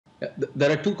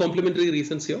There are two complementary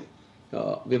reasons here.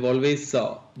 We've always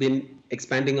been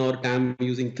expanding our TAM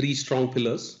using three strong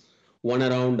pillars. One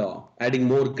around adding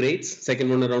more grades, second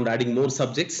one around adding more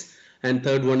subjects, and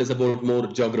third one is about more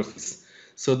geographies.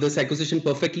 So this acquisition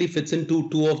perfectly fits into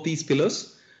two of these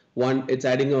pillars. One, it's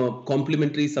adding a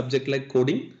complementary subject like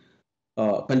coding,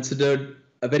 considered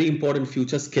a very important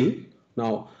future skill.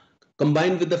 Now,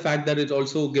 combined with the fact that it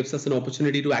also gives us an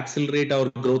opportunity to accelerate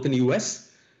our growth in US.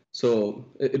 So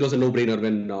it was a no-brainer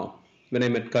when I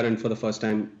met Karan for the first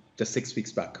time just 6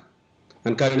 weeks back.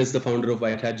 And Karan is the founder of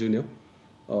WhiteHat Jr.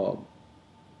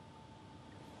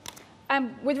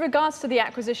 With regards to the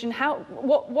acquisition,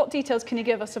 what details can you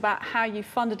give us about how you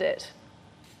funded it?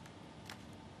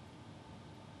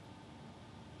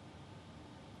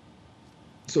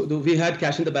 So we had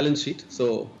cash in the balance sheet,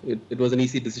 so it was an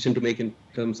easy decision to make in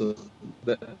terms of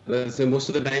so most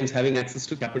of the times having access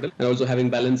to capital and also having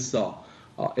balance.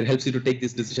 It helps you to take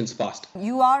these decisions fast.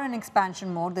 You are in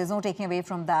expansion mode. There's no taking away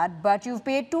from that. But you've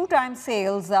paid 2 times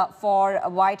sales for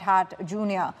WhiteHat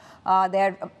Jr.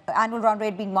 Their annual run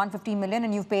rate being 150 million,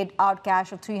 and you've paid out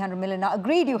cash of 300 million. Now,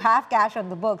 agreed, you have cash on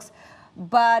the books,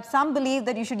 but some believe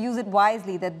that you should use it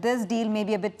wisely, that this deal may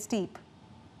be a bit steep.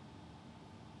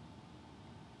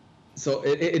 So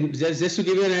just to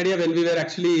give you an idea, when we were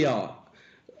actually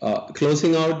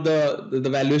closing out the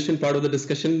valuation part of the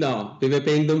discussion, we were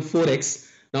paying them 4x.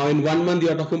 Now in 1 month, you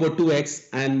are talking about 2x,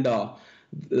 and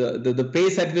the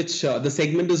pace at which the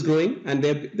segment is growing, and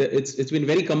it's been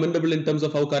very commendable in terms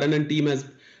of how Karan and team has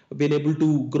been able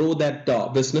to grow that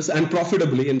business and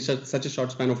profitably in such a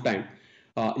short span of time.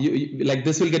 Like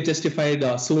this will get justified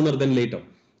sooner than later.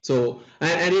 So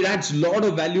and it adds a lot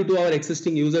of value to our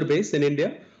existing user base in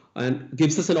India and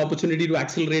gives us an opportunity to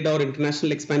accelerate our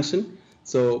international expansion.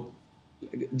 So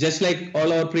just like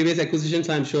all our previous acquisitions,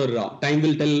 I'm sure time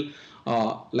will tell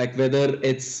like whether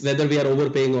we are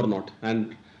overpaying or not.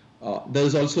 And there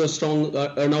is also a strong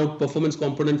earn-out performance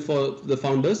component for the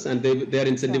founders, and they are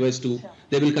incentivized to.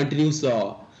 They will continue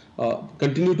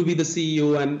to be the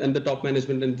CEO and the top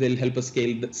management, and they'll help us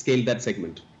scale that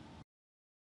segment.